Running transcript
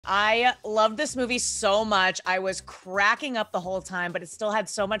I love this movie so much. I was cracking up the whole time, but it still had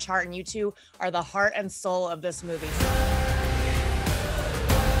so much heart, and you two are the heart and soul of this movie.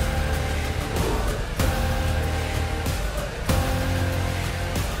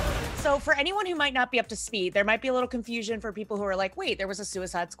 So for anyone who might not be up to speed, there might be a little confusion for people who are like, wait, there was a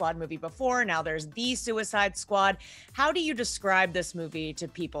Suicide Squad movie before, now there's the Suicide Squad. How do you describe this movie to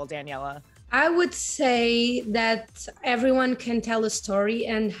people, Daniela? I would say that everyone can tell a story,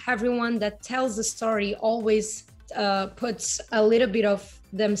 and everyone that tells the story always puts a little bit of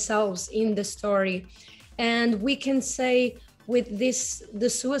themselves in the story. And we can say with this, the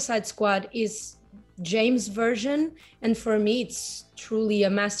Suicide Squad is James' version, and for me it's truly a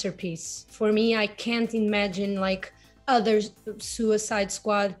masterpiece. For me, I can't imagine like other Suicide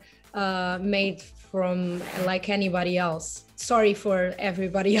Squad made from like anybody else. Sorry for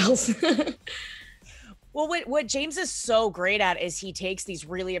everybody else. Well, what James is so great at is he takes these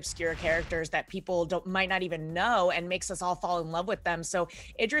really obscure characters that people might not even know and makes us all fall in love with them. So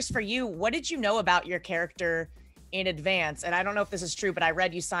Idris, for you, what did you know about your character in advance? And I don't know if this is true, but I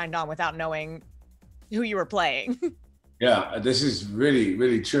read you signed on without knowing who you were playing. Yeah, this is really,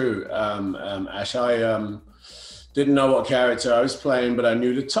 really true. Ash, I didn't know what character I was playing, but I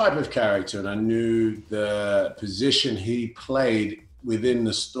knew the type of character and I knew the position he played within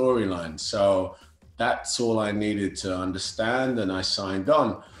the storyline. So that's all I needed to understand, and I signed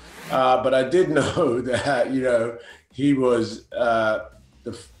on. But I did know that, he was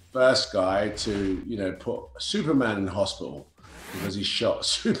the first guy to, put Superman in hospital because he shot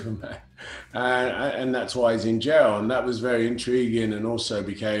Superman. And that's why he's in jail. And that was very intriguing, and also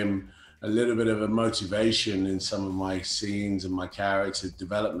became a little bit of a motivation in some of my scenes and my character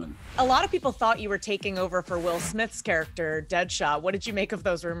development. A lot of people thought you were taking over for Will Smith's character, Deadshot. What did you make of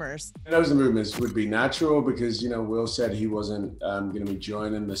those rumors? Those rumors would be natural because, Will said he wasn't going to be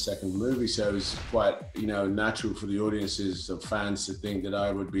joining the second movie. So it was quite, natural for the audiences of fans to think that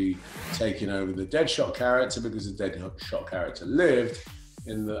I would be taking over the Deadshot character because the Deadshot character lived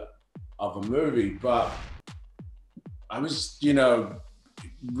in the other movie. But I was,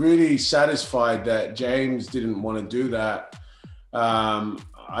 really satisfied that James didn't want to do that.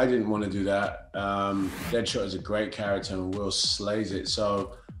 I didn't want to do that. Deadshot is a great character and Will slays it.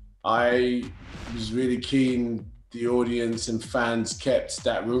 So I was really keen the audience and fans kept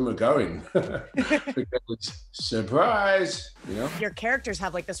that rumor going. Because surprise, Your characters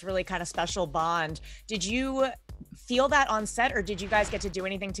have like this really kind of special bond. Did you feel that on set, or did you guys get to do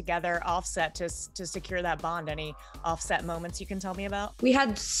anything together offset to secure that bond? Any offset moments you can tell me about? We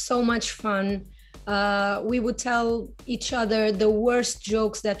had so much fun. We would tell each other the worst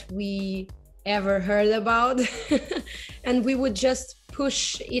jokes that we ever heard about. And we would just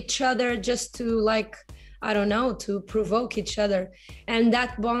push each other just to to provoke each other. And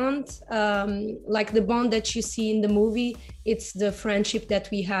that bond, like the bond that you see in the movie, it's the friendship that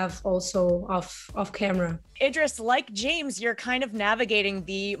we have also off camera. Idris, like James, you're kind of navigating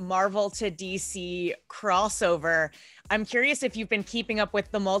the Marvel to DC crossover. I'm curious if you've been keeping up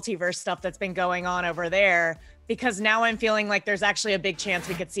with the multiverse stuff that's been going on over there, because now I'm feeling like there's actually a big chance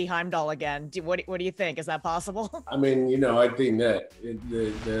we could see Heimdall again. What do you think? Is that possible? I mean, I think that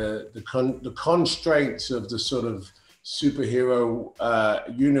the constraints of the sort of superhero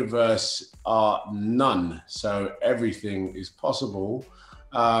universe are none. So everything is possible.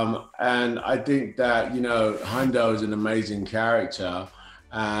 And I think that, Heimdall is an amazing character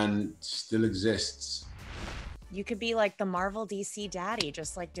and still exists. You could be like the Marvel DC daddy,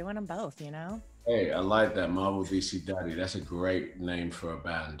 just like doing them both, Hey, I like that, Marvel DC Daddy. That's a great name for a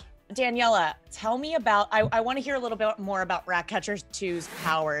band. Daniela, tell me about, I want to hear a little bit more about Ratcatcher 2's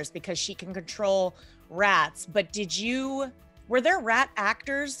powers, because she can control rats, but were there rat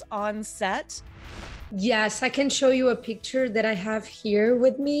actors on set? Yes, I can show you a picture that I have here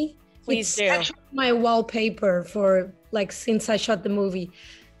with me. Please do. It's actually my wallpaper for since I shot the movie.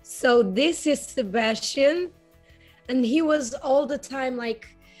 So this is Sebastian, and he was all the time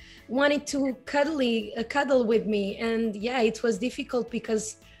wanted to cuddle with me. And yeah, it was difficult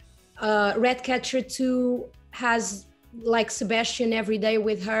because Ratcatcher 2 has Sebastian every day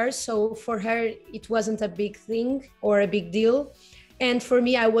with her. So for her, it wasn't a big thing or a big deal. And for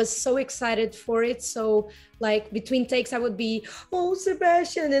me, I was so excited for it. So between takes, I would be, oh,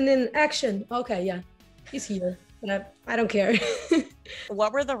 Sebastian, and then action. Okay, yeah, he's here. But I don't care.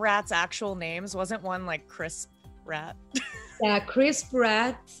 What were the rats' actual names? Wasn't one Crisp Rat? Yeah, Crisp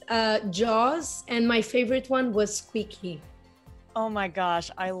Rat, Jaws, and my favorite one was Squeaky. Oh my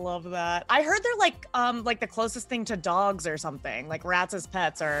gosh, I love that. I heard they're like the closest thing to dogs or something, like rats as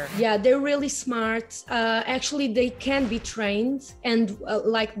pets or. Yeah, they're really smart. Actually, they can be trained, and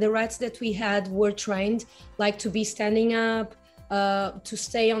like the rats that we had were trained, like to be standing up, to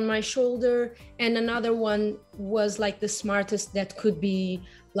stay on my shoulder, and another one was like the smartest that could be,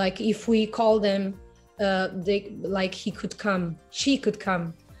 like if we call them, they like he could come, she could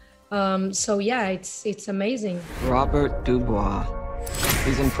come. So yeah, it's amazing. Robert Dubois.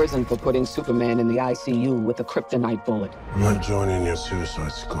 He's in prison for putting Superman in the ICU with a kryptonite bullet. I'm not joining your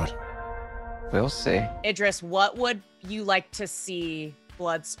suicide squad. We'll see. Idris, what would you like to see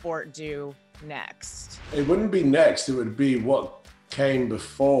Bloodsport do next? It wouldn't be next, it would be what came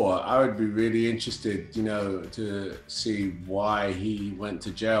before. I would be really interested, you know, to see why he went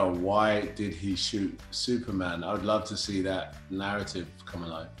to jail. Why did he shoot Superman? I would love to see that narrative come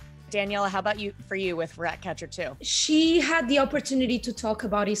alive. Daniela, how about for you with Ratcatcher 2? She had the opportunity to talk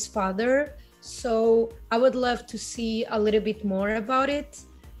about his father, so I would love to see a little bit more about it.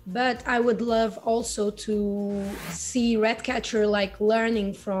 But I would love also to see Ratcatcher like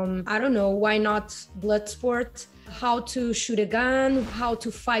learning from, I don't know, why not Bloodsport, how to shoot a gun, how to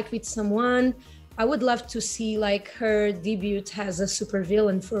fight with someone. I would love to see like her debut as a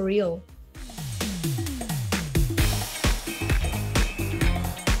supervillain for real.